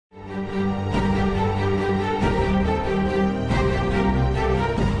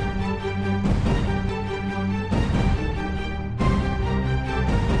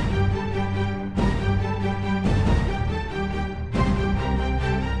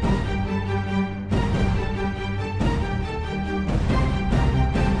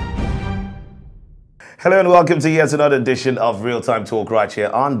Hello and welcome to yet another edition of Real Time Talk right here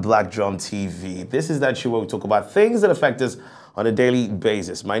on Black Drum TV. This is that show where we talk about things that affect us on a daily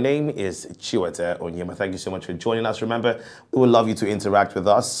basis. My name is Chiwete Onyema. Thank you so much for joining us. Remember, we would love you to interact with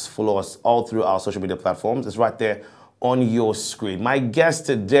us. Follow us all through our social media platforms. It's right there on your screen. My guest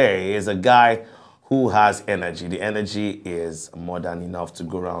today is a guy who has energy. The energy is more than enough to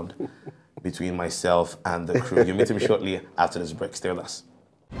go around between myself and the crew. You'll meet him shortly after this break. Stay with us.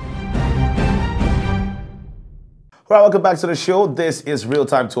 All right, welcome back to the show. This is Real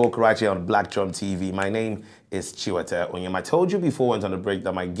Time Talk right here on Black Drum TV. My name is Chiwete Onyema. I told you before we went on the break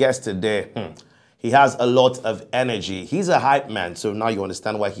that my guest today, he has a lot of energy. He's a hype man, so now you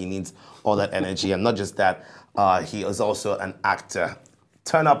understand why he needs all that energy. And not just that, he is also an actor.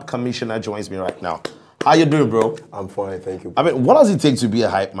 Turn Up Commissioner joins me right now. How you doing, bro? I'm fine, thank you. I mean, what does it take to be a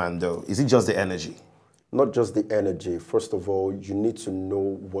hype man, though? Is it just the energy? Not just the energy. First of all, you need to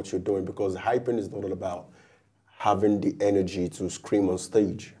know what you're doing, because hyping is not all about having the energy to scream on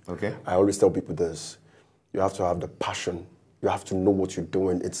stage. Okay. I always tell people this. You have to have the passion. You have to know what you're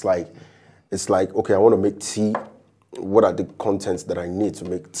doing. It's like, okay, I want to make tea. What are the contents that I need to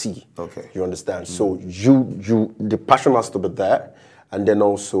make tea? Okay. You understand? So the passion has to be there, and then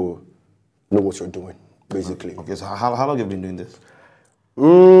also know what you're doing, basically. Okay, so how long have you been doing this?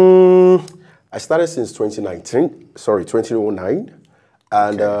 I started since 2009,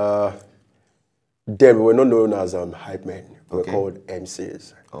 and then we were not known as hype men. We were called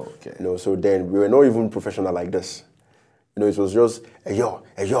MCs. Okay. You know, so then we were not even professional like this. You know, it was just, hey yo,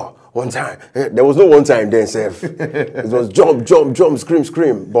 one time. There was no one time then, Seth. It was jump, scream,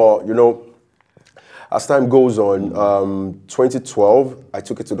 scream. But, you know, as time goes on, 2012, I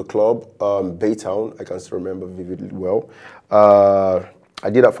took it to the club, Baytown. I can still remember vividly well. I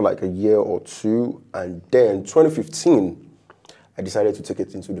did that for like a year or two. And then 2015, I decided to take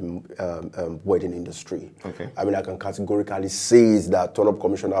it into the wedding industry. Okay. I mean, I can categorically say that Turn Up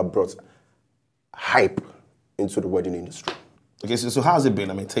Commissioner brought hype into the wedding industry. Okay, so how's it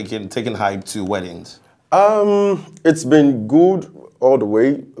been? I mean, taking hype to weddings? It's been good all the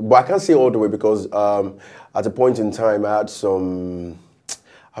way, but I can't say all the way because at a point in time I had some,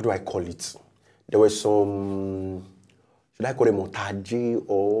 how do I call it? There were some, should I call it motaji,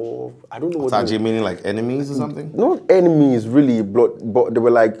 or I don't know what. Motaji meaning like enemies or something? Not enemies really, but they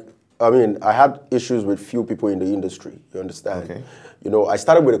were like, I mean, I had issues with few people in the industry, you understand? Okay. You know, I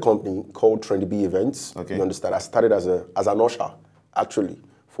started with a company called Trendy B Events, okay. You understand? I started as an usher, actually,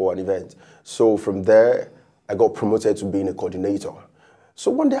 for an event. So from there, I got promoted to being a coordinator. So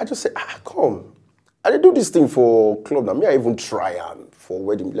one day I just said, come, I did do this thing for club. Now, may I even try for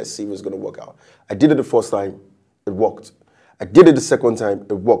wedding? Let's see if it's going to work out. I did it the first time, it worked. I did it the second time,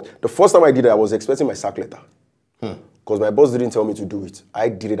 it worked. The first time I did it, I was expecting my sack letter. Because my boss didn't tell me to do it. I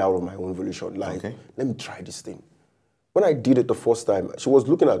did it out of my own volition. Like, let me try this thing. When I did it the first time, she was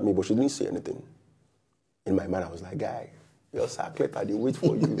looking at me, but she didn't say anything. In my mind, I was like, guy, your sack letter, they wait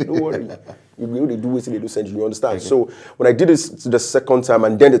for you. Don't worry. You know they do it, they do send you. You understand? Okay. So when I did this the second time,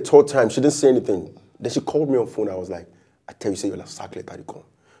 and then the third time, she didn't say anything. Then she called me on phone. I was like, I tell you, say your sack letter, they come.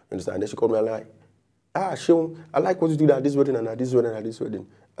 You understand? And then she called me, I'm like, Sean, I like what you do that this wedding and that this wedding and this wedding.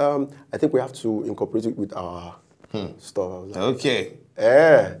 I think we have to incorporate it with our stuff. I was like, okay.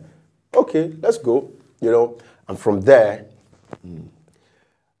 Yeah. Okay, let's go. You know, and from there,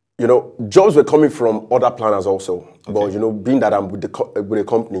 you know, jobs were coming from other planners also. Okay. But, you know, being that I'm with a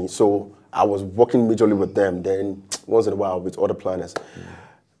company, so I was working majorly with them, then once in a while with other planners.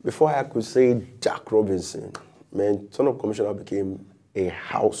 Before I could say Jack Robinson, man, Turn Up Commissioner became a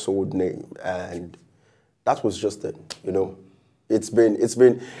household name, and that was just it, you know. It's been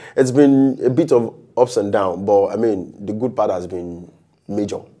a bit of ups and downs, but I mean, the good part has been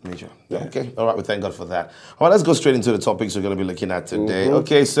major. Yeah. Okay, all right, we thank God for that. All right, let's go straight into the topics we're going to be looking at today.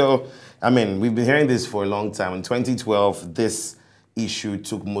 Okay, so, I mean, we've been hearing this for a long time. In 2012, this issue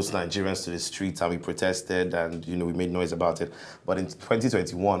took most Nigerians to the streets and we protested and, you know, we made noise about it. But in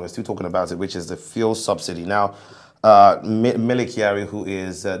 2021, we're still talking about it, which is the fuel subsidy. Now, Mele Kyari, who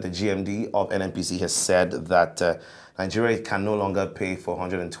is the GMD of NNPC, has said that Nigeria can no longer pay for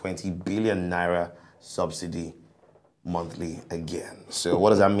 120 billion naira subsidy monthly again. So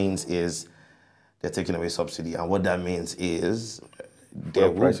what does that mean is they're taking away subsidy, and what that means is there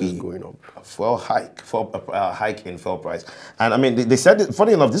will be going up. A hike in fuel price. And I mean, they said,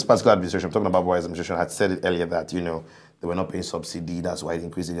 funny enough, this particular administration, I'm talking about Buhari's administration, had said it earlier that, you know, they were not paying subsidy, that's why it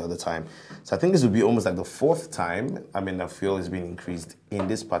increased it the other time. So I think this would be almost like the fourth time, I mean, the fuel is being increased in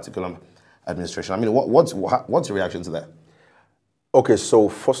this particular administration. I mean, what's your reaction to that? Okay, so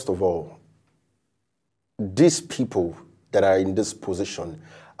first of all, these people that are in this position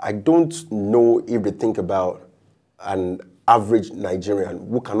I don't know if they think about an average Nigerian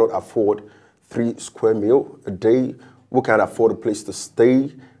who cannot afford 3 square meal a day, who can't afford a place to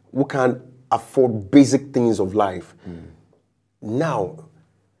stay, who can't afford basic things of life. Now,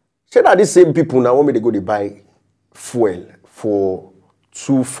 say that these same people now want me to go to buy fuel for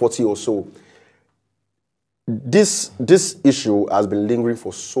 $2.40 or so. This issue has been lingering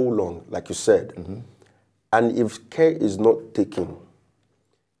for so long, like you said. And if care is not taken,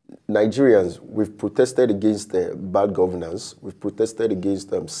 Nigerians, we've protested against bad governance, we've protested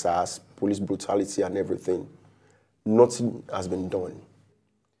against SARS, police brutality and everything. Nothing has been done.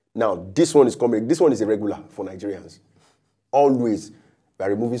 Now, this one is coming. This one is irregular for Nigerians. Always. We are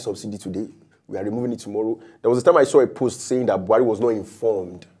removing subsidy today. We are removing it tomorrow. There was a time I saw a post saying that Buhari was not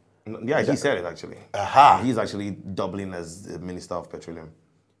informed. Yeah, he said it actually. He's actually doubling as the Minister of Petroleum.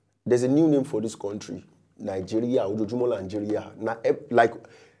 There's a new name for this country. Nigeria, Ojojumo Nigeria. Like,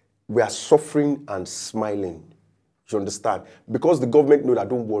 we are suffering and smiling. You understand? Because the government know that,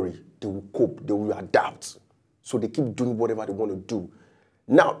 don't worry, they will cope, they will adapt. So they keep doing whatever they want to do.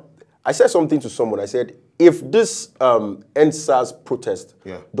 Now, I said something to someone. I said, if this NSAS protest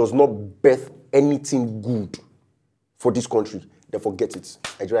does not birth anything good for this country, then forget it.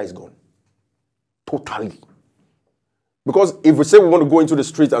 Nigeria is gone. Totally. Because if we say we want to go into the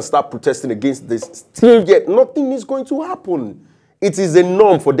streets and start protesting against this, still yet nothing is going to happen. It is a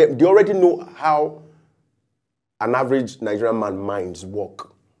norm for them. They already know how an average Nigerian man minds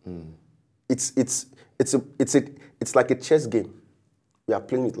work. It's like a chess game. We are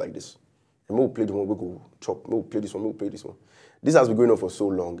playing it like this. And we'll play the one, we go chop. We'll play this one, we'll play this one. This has been going on for so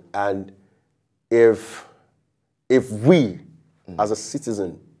long. And if we, as a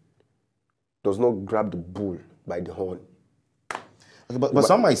citizen, does not grab the bull by the horn. Okay, but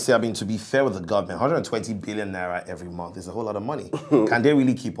some might say, I mean, to be fair with the government, 120 billion naira every month is a whole lot of money. Can they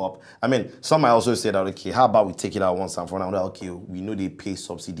really keep up? I mean, some might also say that, okay, how about we take it out once and for now? Okay, we know they pay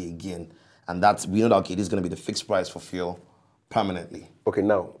subsidy again. And that's, we know that, okay, this is going to be the fixed price for fuel permanently. Okay,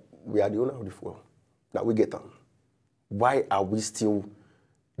 now, we are the owner of the fuel. Now we get them. Why are we still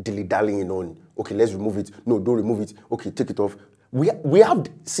dilly-dallying on, okay, let's remove it. No, don't remove it. Okay, take it off. We have,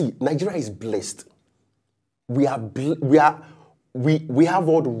 see, Nigeria is blessed. We have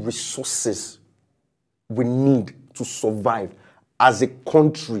all the resources we need to survive as a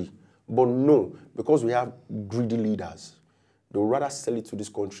country. But no, because we have greedy leaders, they'll rather sell it to this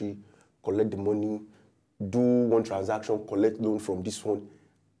country, collect the money, do one transaction, collect loan from this one.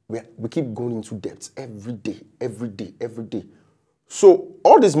 We keep going into debt every day, every day, every day. So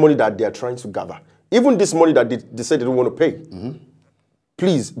all this money that they are trying to gather, even this money that they said they don't want to pay,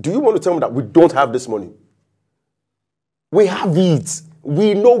 please, do you want to tell me that we don't have this money? We have it.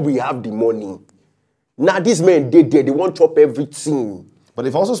 We know we have the money. Now these men, they want to chop everything. But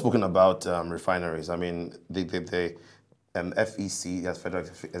they've also spoken about refineries. I mean, the FEC, as Federal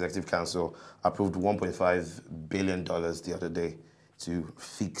Executive Council, approved $1.5 billion the other day to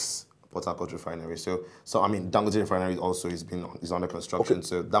fix Port Harcourt refinery. So I mean, Dangote refinery also is under construction. Okay.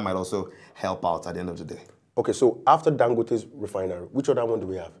 So that might also help out at the end of the day. Okay, so after Dangote's refinery, which other one do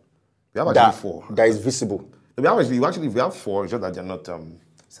we have? We have actually 4. That is visible. We have 4, it's just that they're not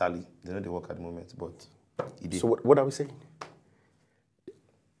Sally. They know they work at the moment, but So what are we saying?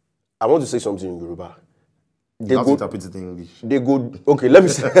 I want to say something in Yoruba. They go interpret it in English. They go. Okay, let me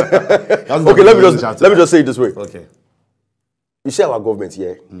say. Okay, let me just say it this way. Okay. You see our government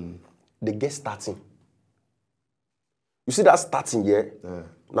here, they get starting. You see that starting here,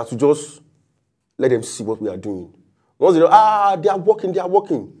 now to just let them see what we are doing. Once they know, they are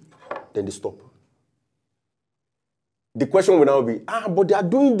working, then they stop. The question will now be, but they are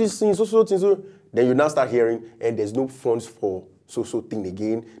doing these things, so things. So. Then you now start hearing, and there's no funds for so thing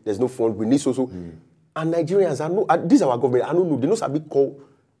again. There's no fund. We need so. And Nigerians, this is our government. I don't know. They know something called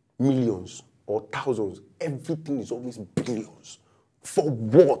millions or thousands. Everything is always billions. For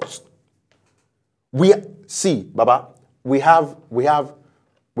what? Baba, we have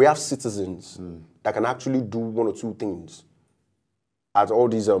citizens that can actually do 1 or 2 things at all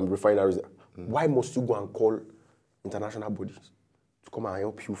these refineries. Why must you go and call international bodies to come and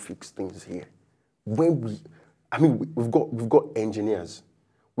help you fix things here? We've got engineers.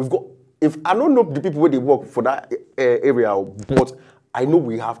 If I don't know the people where they work for that area, but I know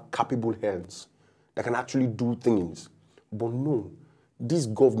we have capable hands that can actually do things. But no, these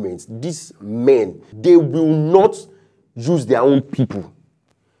governments, these men, they will not use their own people.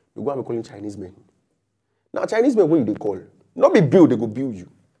 They go and be calling Chinese men. Now, Chinese men, when they call, not be bill, they go bill you.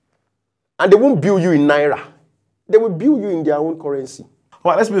 And they won't bill you in Naira. They will bill you in their own currency. All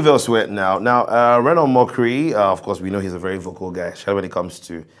right, let's move elsewhere now. Now, Renan Mokri, of course, we know he's a very vocal guy, especially when it comes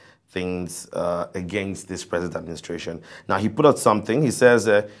to things against this present administration. Now, he put out something. He says,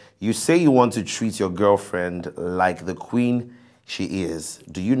 you say you want to treat your girlfriend like the queen she is.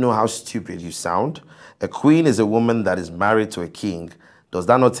 Do you know how stupid you sound? A queen is a woman that is married to a king. Does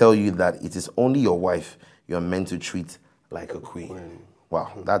that not tell you that it is only your wife you're meant to treat like a queen?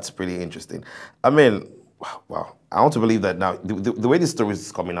 Wow, that's pretty interesting. I mean, wow. I want to believe that now. The way this story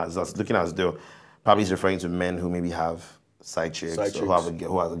is coming out is us looking as though probably he's referring to men who maybe have side chicks, or who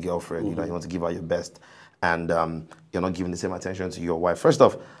have a girlfriend. You know, you want to give her your best, and you're not giving the same attention to your wife. First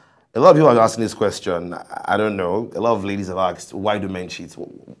off, a lot of people are asking this question. I don't know. A lot of ladies have asked, why do men cheat? What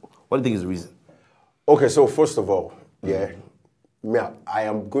do you think is the reason? Okay, so first of all, I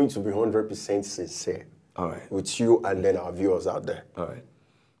am going to be 100% sincere with you and then our viewers out there. All right.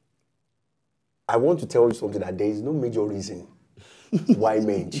 I want to tell you something, that there is no major reason why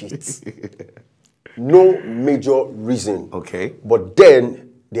men cheat. No major reason. Okay. But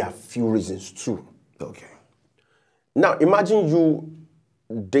then there are few reasons too. Okay. Now imagine you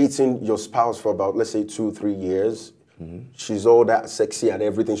dating your spouse for about, let's say, 2-3 years. She's all that sexy and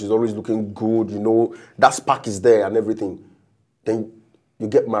everything. She's always looking good, you know. That spark is there and everything. Then you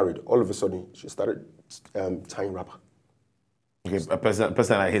get married. All of a sudden, she started tying wrapper. Okay, a person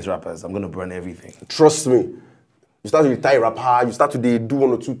that hates rappers, I'm going to burn everything. Trust me. You start to tie wrapper, you start to do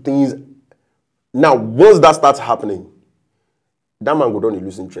one or two things. Now, once that starts happening, that man go down and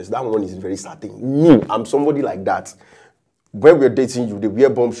lose interest. That one is very certain. Me, I'm somebody like that. When we're dating you, they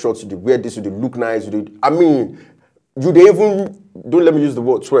wear bomb shorts, they wear this, they look nice. I mean, you they even, don't let me use the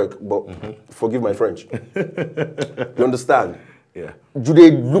word twerk, but forgive my French. You understand? Yeah. You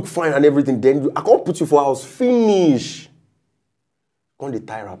they look fine and everything, then I can't put you for house. Finish. On the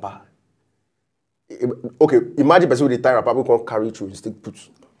tie wrapper. Okay, imagine person with the tie wrapper, we can't carry through and stick put.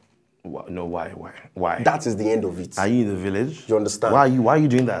 No, why? That is the end of it. Are you in the village? You understand? Why are you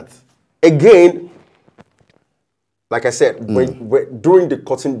doing that? Again, like I said, when during the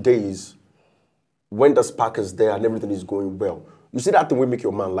cutting days, when the spark is there and everything is going well, you see that thing will make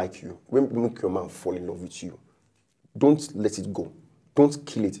your man like you, will make your man fall in love with you. Don't let it go. Don't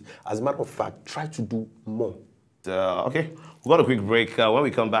kill it. As a matter of fact, try to do more. Okay, we've got a quick break. When we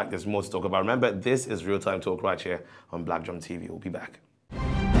come back, there's more to talk about. Remember, this is Real Time Talk right here on Black Drum TV. We'll be back.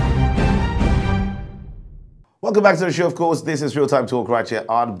 Welcome back to the show, of course. This is Real Time Talk right here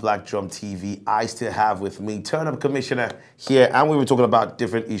on Black Drum TV. I still have with me Turn Up Commissioner here, and we were talking about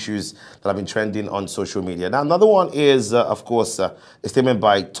different issues that have been trending on social media. Now, another one is, of course, a statement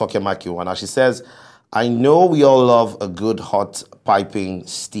by Toke Makiwa. Now, she says, I know we all love a good, hot, piping,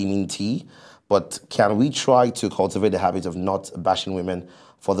 steaming tea, but can we try to cultivate the habit of not bashing women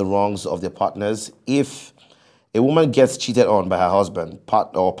for the wrongs of their partners? If a woman gets cheated on by her husband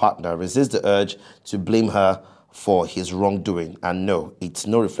or partner, resist the urge to blame her for his wrongdoing. And no, it's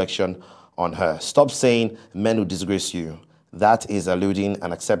no reflection on her. Stop saying men will disgrace you. That is alluding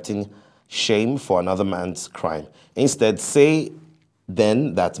and accepting shame for another man's crime. Instead, say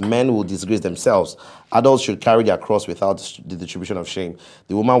then that men will disgrace themselves. Adults should carry their cross without the distribution of shame.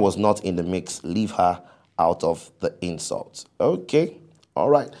 The woman was not in the mix. Leave her out of the insult. Okay, all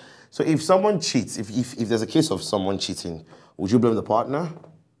right. So if someone cheats, if there's a case of someone cheating, would you blame the partner?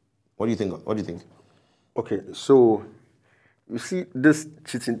 What do you think? What do you think? Okay, so you see this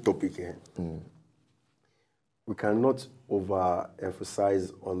cheating topic here. We cannot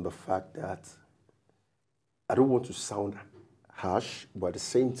overemphasize on the fact that I don't want to sound harsh, but at the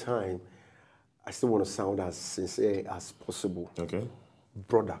same time, I still want to sound as sincere as possible. Okay.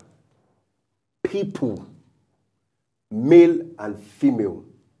 Brother, people, male and female,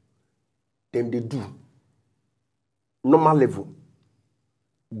 them they do. Normal level.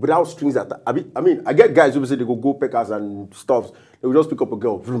 Without strings attached. I mean, I get guys who say they go peckers and stuff. They will just pick up a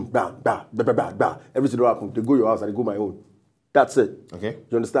girl, vroom, bam, bam, bam, bam, bam, bam. Everything will happen. They go your house and they go my own. That's it. Okay.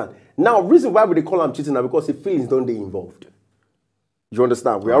 You understand? Now, reason why would they call them cheating now because the feelings don't they involved. You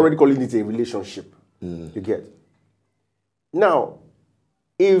understand? We're already calling it a relationship. You get? Now,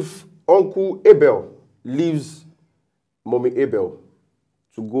 if Uncle Abel leaves Mommy Abel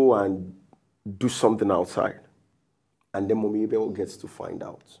to go and do something outside, and then Mommy Abel gets to find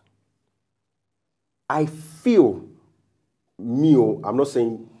out, I feel, I'm not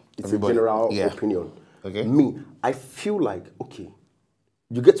saying it's Everybody, a general opinion. Okay. Me, I feel like, okay,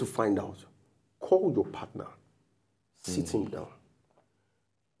 you get to find out, call your partner, sit him down.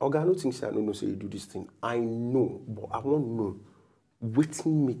 Okay, I don't think I don't know say you do this thing. I know, but I want to know what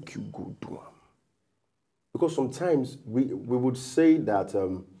make you go do it. Because sometimes we would say that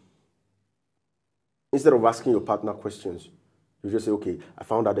instead of asking your partner questions, You just say, okay, I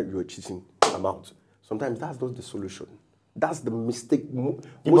found out that you were cheating. I'm out. Sometimes that's not the solution. That's the mistake. But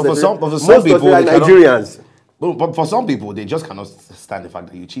for some people, Nigerians. But for some people, they just cannot stand the fact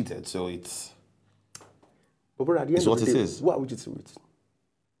that you cheated. So it's. But brother, at the end of the day, is. what are we cheating with?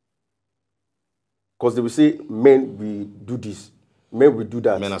 Because they will say, men will do this, men will do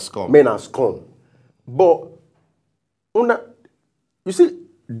that. Men are scum. Men are scum. But you see,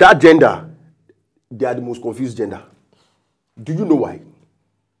 that gender, they are the most confused gender. Do you know why?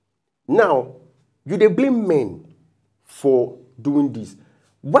 Now, they blame men for doing this.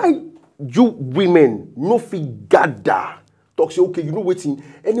 Why you women no fit gather? Talk say, okay, you know waiting.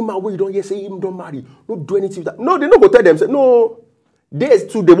 Any man where you don't hear say him don't marry, don't do anything with that. No, they don't go tell them, say, no, they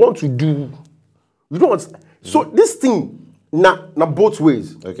too, they want to do. You don't want. So this thing, now both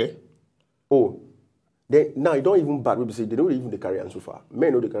ways. Okay. Oh, now you don't even bad. We say they don't even they carry on so far.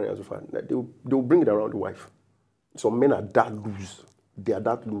 Men know they carry on so far. They will bring it around the wife. Some men are that loose. They are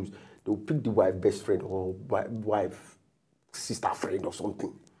that loose. They will pick the wife best friend or wife sister friend or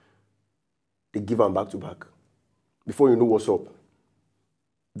something. They give them back to back. Before you know what's up,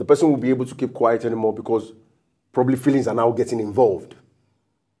 the person will be able to keep quiet anymore because probably feelings are now getting involved.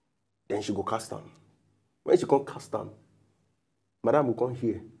 Then she go cast them. When she can't cast them, madam will come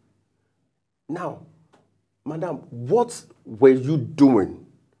here. Now, madam, what were you doing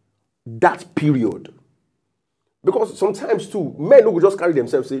that period? Because sometimes too, men will just carry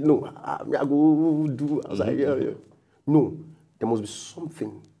themselves say, no, I go do. I was like, yeah. No, there must be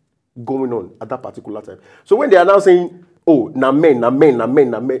something going on at that particular time. So when they are now saying, oh, na men,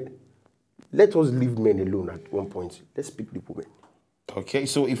 let us leave men alone at one point. Let's pick the women. Okay,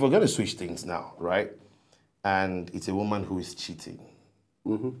 so if we're going to switch things now, right? And it's a woman who is cheating.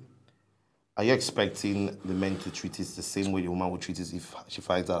 Are you expecting the men to treat it the same way the woman would treat it if she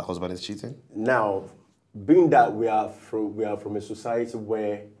finds out her husband is cheating? Now, being that we are from a society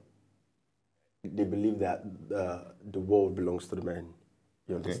where they believe that the world belongs to the men,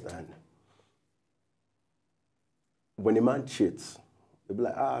 you understand? Okay. When a man cheats, they'll be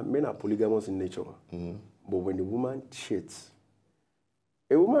like, men are polygamous in nature. But when a woman cheats,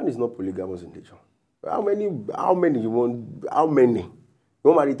 a woman is not polygamous in nature. How many you want? How many? You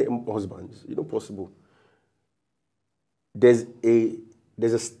want marry 10 husbands? It's not possible. There's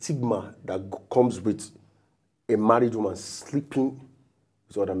a stigma that comes with a married woman sleeping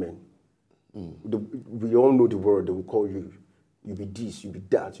with other men. We all know the word they will call you. You be this, you be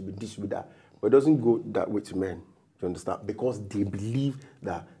that, you be this, you be that. But it doesn't go that way to men. You understand? Because they believe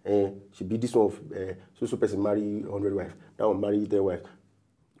that she be this one, so person marry 100 wives, that one marry 10 wives.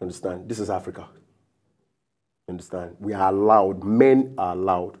 You understand? This is Africa. You understand? We are allowed, men are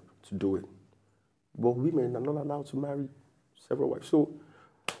allowed to do it. But women are not allowed to marry several wives. So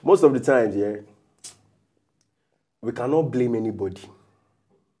most of the times, we cannot blame anybody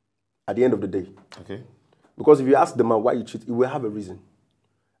at the end of the day. Okay. Because if you ask the man why you cheat, he will have a reason.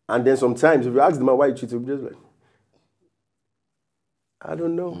 And then sometimes if you ask the man why you cheat, he'll be just like, I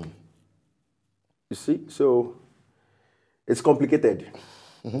don't know. You see? So it's complicated.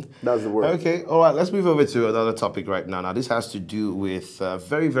 That's the word. Okay, all right. Let's move over to another topic right now. Now, this has to do with a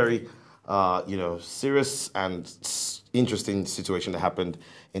very, very, serious and interesting situation that happened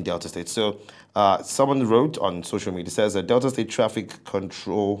in Delta State. So, someone wrote on social media, says that Delta State Traffic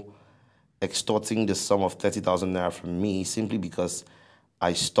Control extorting the sum of 30,000 naira from me simply because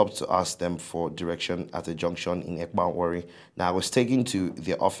I stopped to ask them for direction at a junction in Ekpa. Now, I was taken to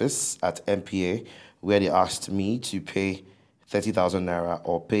their office at MPA where they asked me to pay 30,000 naira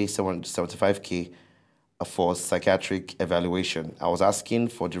or pay 75K for psychiatric evaluation. I was asking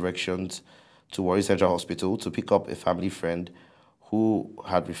for directions to Warri Central Hospital to pick up a family friend who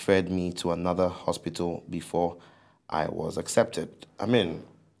had referred me to another hospital before I was accepted. I mean,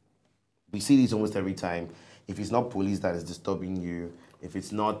 we see this almost every time. If it's not police that is disturbing you, if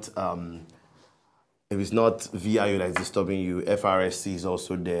it's not VIO that is disturbing you, FRSC is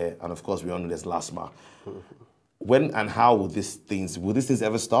also there, and of course we all know there's LASMA. When and how will these things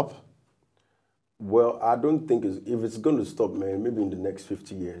ever stop? Well, I don't think if it's going to stop, man, maybe in the next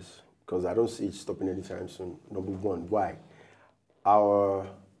 50 years, because I don't see it stopping anytime soon. Number one, why? Our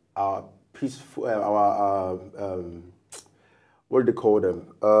peaceful, what do they call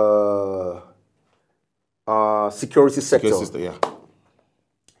them? Security sector. Security system, yeah.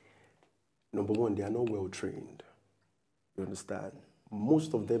 Number one, they are not well trained. You understand?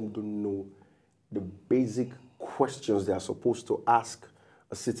 Most of them don't know the basic questions they are supposed to ask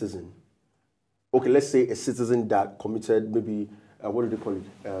a citizen. Okay, let's say a citizen that committed maybe, what do they call it?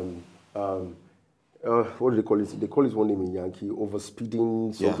 What do they call it? They call it one name in Yankee,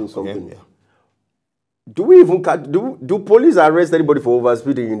 overspeeding, something. Yeah. Do we even do police arrest anybody for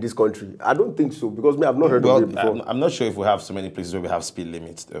overspeeding in this country? I don't think so, because I've not heard of it before. I'm not sure if we have so many places where we have speed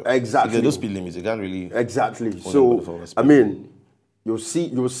limits though. Exactly. Because those speed limits, you can't really So I mean, you'll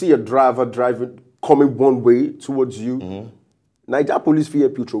see a driver driving coming one way towards you. Niger police fear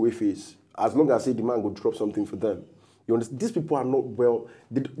people away face. As long as say the man go drop something for them. You understand? These people are not well.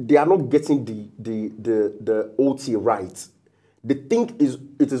 They are not getting the OT right. They think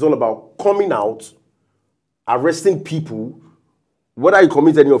it is all about coming out, arresting people, whether you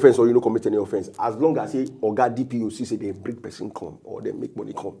commit any offense or you don't commit any offense. As long as say Oga DPOC say they bring person come or they make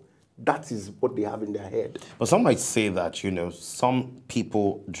money come. That is what they have in their head. But some might say that, some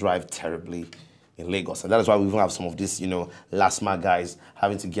people drive terribly in Lagos. And that is why we even have some of these, last mile guys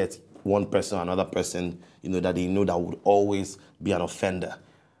having to get one person or another person, that they know that would always be an offender.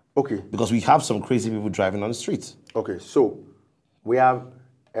 Okay. Because we have some crazy people driving on the streets. Okay, so we have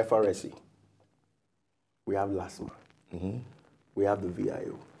FRSC. We have LASMA. We have the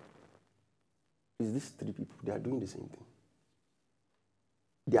VIO. Is these three people, they are doing the same thing.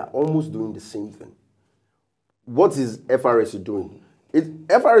 They are almost doing the same thing. What is FRSC doing?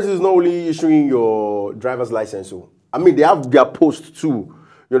 FRSC is not only issuing your driver's license. So, I mean, they have their post too.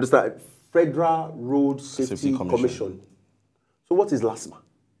 You understand? Federal Road Safety Commission. So what is LASMA?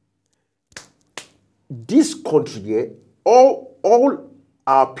 This country, all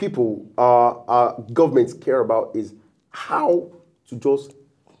our people, our governments care about is how to just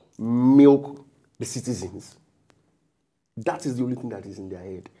milk the citizens. That is the only thing that is in their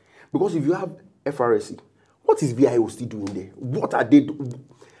head. Because if you have FRSC, what is VIO still doing there? What are they doing?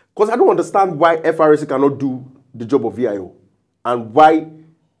 Because I don't understand why FRSC cannot do the job of VIO and why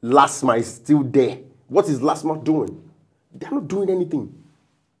LASMA is still there. What is LASMA doing? They're not doing anything.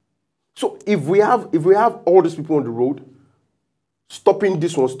 So if we have all these people on the road, stopping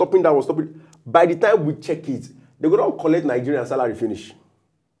this one, stopping that one, stopping, by the time we check it, they're going to collect Nigerian salary finish.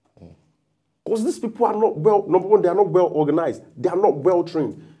 Because these people are not well, number one, they are not well organized. They are not well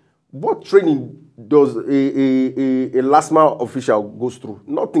trained. What training does a LASMA official goes through?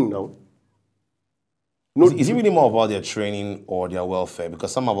 Nothing now. No, is it really more about their training or their welfare?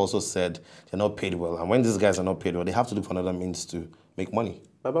 Because some have also said they're not paid well. And when these guys are not paid well, they have to look for another means to make money.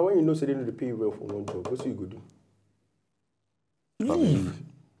 But when you know say they need to pay you well for one job, what you go do? Leave.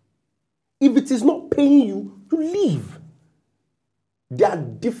 If it is not paying you, you leave. There are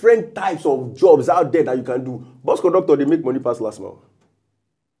different types of jobs out there that you can do. Bus conductor, they make money past LASMA.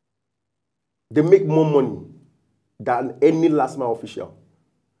 They make more money than any LASMA official.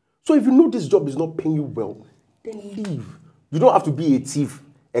 So if you know this job is not paying you well, then leave. You don't have to be a thief,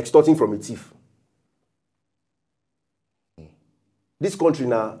 extorting from a thief. This country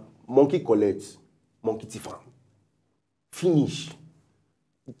now, monkey collects, monkey thief. Finish.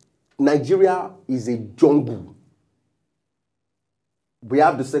 Nigeria is a jungle. We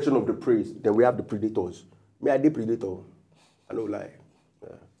have the section of the prey, then we have the predators. Me, I did predator. I don't lie.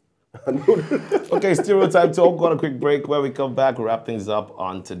 Okay, Stereotype Talk. Got a quick break. Where we come back, we'll wrap things up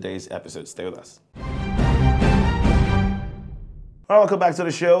on today's episode. Stay with us. All right, welcome back to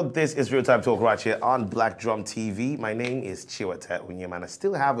the show. This is Stereotype Talk right here on Black Drum TV. My name is Chiwete Unyema. I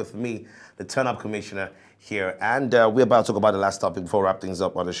still have with me the Turn-Up Commissioner here. And we're about to talk about the last topic before we wrap things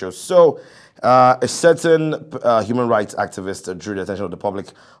up on the show. So, a certain human rights activist drew the attention of the public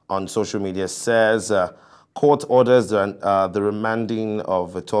on social media, says court orders the remanding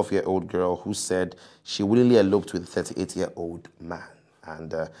of a 12-year-old girl who said she willingly eloped with a 38-year-old man.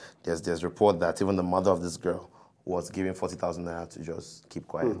 And there's a report that even the mother of this girl was giving 40,000 naira to just keep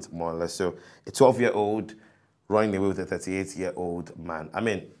quiet, more or less. So a 12-year-old running away with a 38-year-old man. I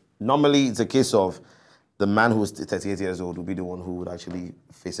mean, normally it's a case of the man who's 38 years old will be the one who would actually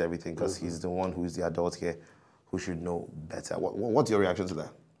face everything because he's the one who's the adult here who should know better. What's your reaction to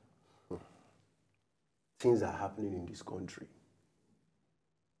that? Things are happening in this country.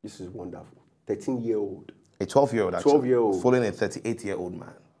 This is wonderful. 13-year-old. A 12-year-old, actually. 12-year-old. Following a 38-year-old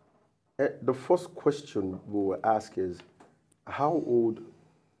man. The first question we will ask is, how old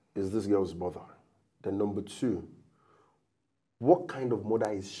is this girl's mother? Then number two, what kind of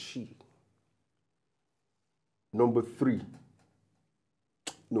mother is she? Number three,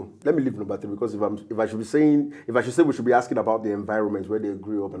 no, let me leave number three because if I should say we should be asking about the environment where they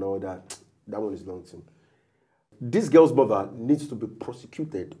grew up and all that, that one is long term. This girl's mother needs to be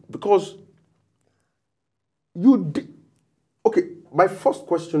prosecuted because okay, my first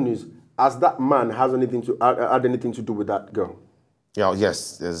question is, has that man had anything to do with that girl? Yeah,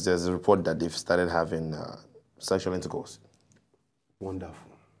 yes, there's a report that they've started having sexual intercourse.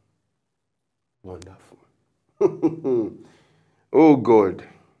 Wonderful. Wonderful. Oh God.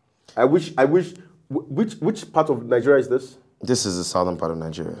 I wish Which part of Nigeria is this? This is the southern part of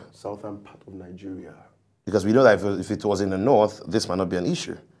Nigeria. Southern part of Nigeria. Because we know that if it was in the north, this might not be an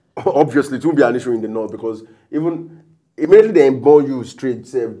issue. Obviously, it won't be an issue in the north because even immediately they born you straight.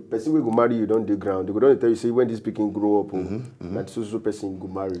 Say, person will go marry you, don't dig ground. They go down and tell you, say, when this pikin grow up, that so person go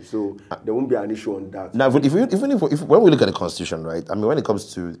marry. So there won't be an issue on that. Now, if when we look at the Constitution, right? I mean, when it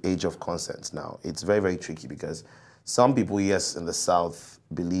comes to age of consent, now it's very, very tricky because some people, yes, in the south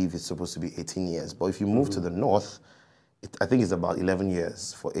believe it's supposed to be 18 years, but if you move to the north, I think it's about 11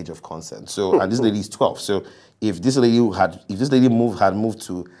 years for age of consent. So, and this lady is 12. So, if this lady had moved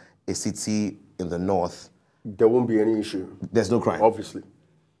to a city in the north, there won't be any issue. There's no crime. Obviously.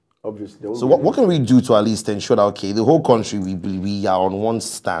 So what can we do to at least ensure that, okay, the whole country, we are on one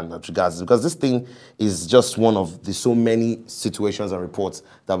stand as regards, because this thing is just one of the so many situations and reports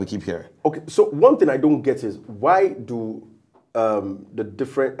that we keep hearing. Okay, so one thing I don't get is why do the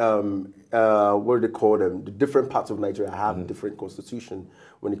different, what do they call them, the different parts of Nigeria have different constitution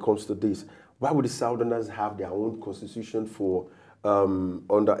when it comes to this? Why would the Southerners have their own constitution for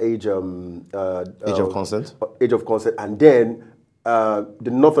underage age of consent? Age of consent, and then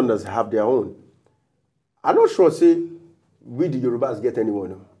the Northerners have their own. I'm not sure, say, we the Yorubas get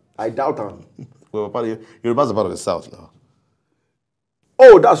anyone. I doubt them. Well, Yorubas are part of the South now.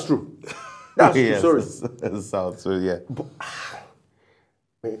 Oh, that's true. That's true, yes, sorry. The South, so yeah.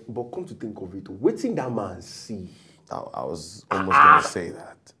 But come to think of it, waiting that man see. I was almost going to say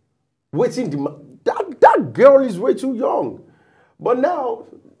that. Waiting, that girl is way too young. But now,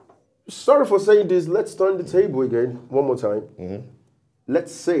 sorry for saying this, let's turn the table again, one more time.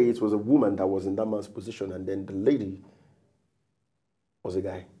 Let's say it was a woman that was in that man's position and then the lady was a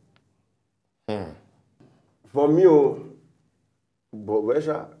guy. For me, but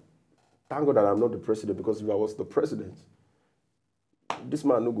Wesha, thank God that I'm not the president, because if I was the president, this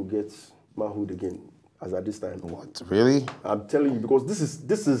man no go get manhood again as at this time. What, really? I'm telling you, because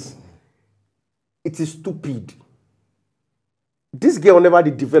it is stupid. This girl never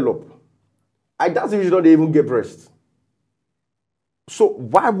did develop. I doubt if she don't even get breasts. So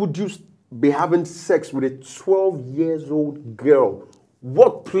why would you be having sex with a 12-year-old girl?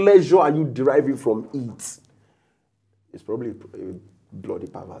 What pleasure are you deriving from it? It's probably a bloody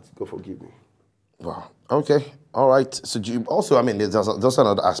pervert. God forgive me. Wow. Okay. All right. So also, I mean, there's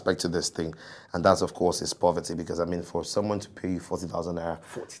another aspect to this thing, and that's, of course, is poverty. Because, I mean, for someone to pay you 40,000 naira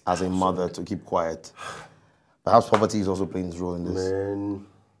as a mother to keep quiet, perhaps poverty is also playing its role in this. Man,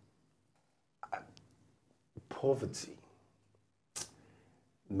 poverty.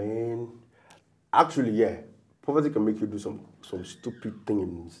 Man, actually, yeah, poverty can make you do some stupid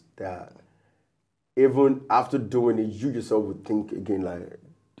things that even after doing it, you yourself would think again, like,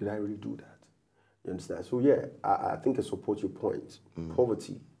 did I really do that? You understand? So yeah, I think I support your point.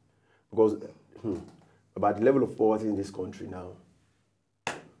 Poverty, because about the level of poverty in this country now,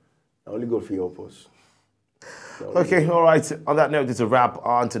 only God will help us. Okay, all right. On that note, it's a wrap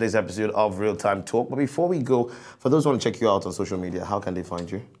on today's episode of Real Time Talk. But before we go, for those who want to check you out on social media, how can they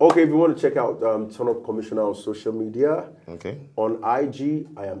find you? Okay, if you want to check out Turn Up Commissioner on social media, okay. On IG,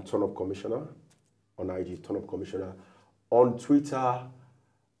 I am Turn Up Commissioner. On IG, Turn Up Commissioner. On Twitter,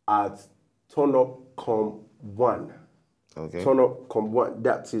 at Turn Up Com1. Okay. Turn Up Com1.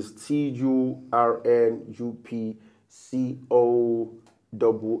 That is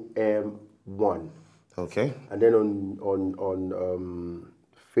TURNUPCOMM1. Okay. And then on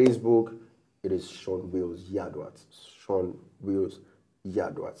Facebook, it is Sean Wills Yadwat. Sean Wills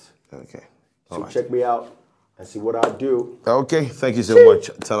Yadwat. Okay. So check me out and see what I do. Okay. Thank you so much,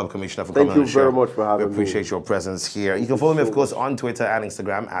 Turn Up Commissioner, for coming on the show. Thank you very much for having me. We appreciate your presence here. You can follow me, of course, on Twitter and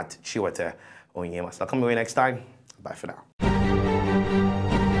Instagram at Chiwete Onyema. So I'll come away next time. Bye for now.